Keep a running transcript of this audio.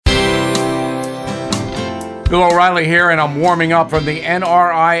Bill O'Reilly here, and I'm warming up from the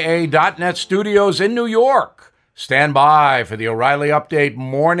NRIA.net studios in New York. Stand by for the O'Reilly Update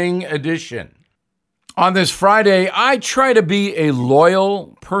Morning Edition. On this Friday, I try to be a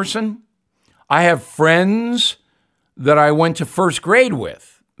loyal person. I have friends that I went to first grade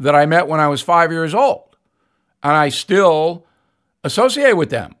with, that I met when I was 5 years old, and I still associate with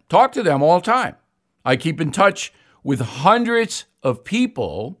them, talk to them all the time. I keep in touch with hundreds of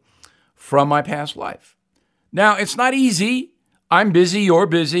people from my past life. Now, it's not easy. I'm busy, you're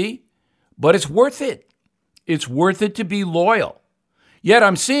busy, but it's worth it. It's worth it to be loyal. Yet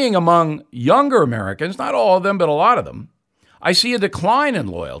I'm seeing among younger Americans, not all of them, but a lot of them, I see a decline in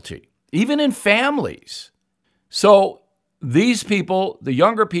loyalty, even in families. So these people, the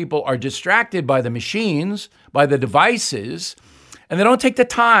younger people, are distracted by the machines, by the devices, and they don't take the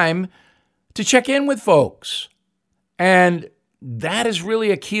time to check in with folks. And that is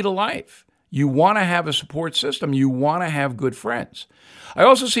really a key to life. You want to have a support system. You want to have good friends. I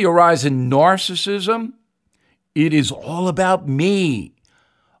also see a rise in narcissism. It is all about me.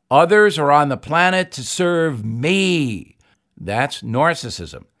 Others are on the planet to serve me. That's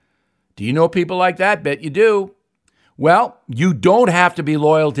narcissism. Do you know people like that? Bet you do. Well, you don't have to be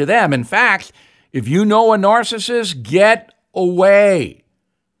loyal to them. In fact, if you know a narcissist, get away.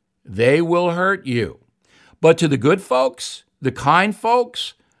 They will hurt you. But to the good folks, the kind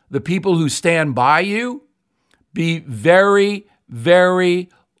folks, the people who stand by you, be very, very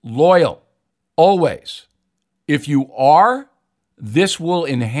loyal. Always. If you are, this will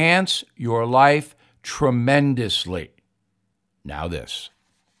enhance your life tremendously. Now this.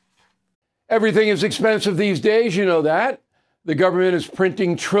 Everything is expensive these days, you know that. The government is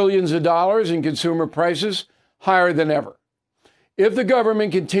printing trillions of dollars and consumer prices higher than ever. If the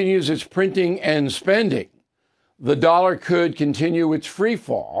government continues its printing and spending, the dollar could continue its free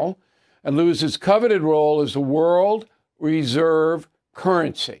fall and lose its coveted role as the world reserve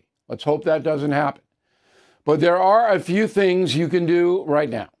currency. Let's hope that doesn't happen. But there are a few things you can do right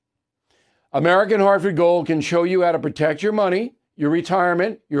now. American Hartford Gold can show you how to protect your money, your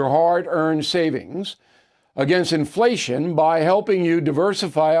retirement, your hard-earned savings against inflation by helping you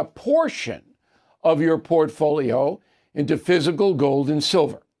diversify a portion of your portfolio into physical gold and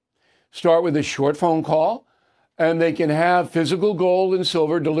silver. Start with a short phone call, and they can have physical gold and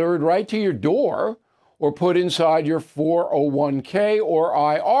silver delivered right to your door or put inside your 401k or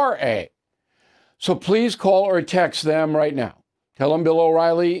IRA. So please call or text them right now. Tell them Bill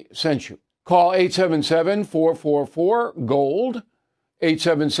O'Reilly sent you. Call 877-444-GOLD,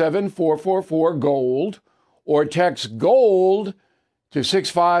 877-444-GOLD, or text GOLD to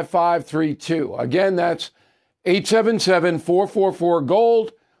 65532. Again, that's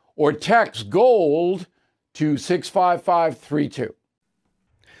 877-444-GOLD, or text GOLD to 65532.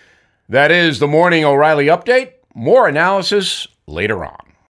 That is the Morning O'Reilly Update. More analysis later on.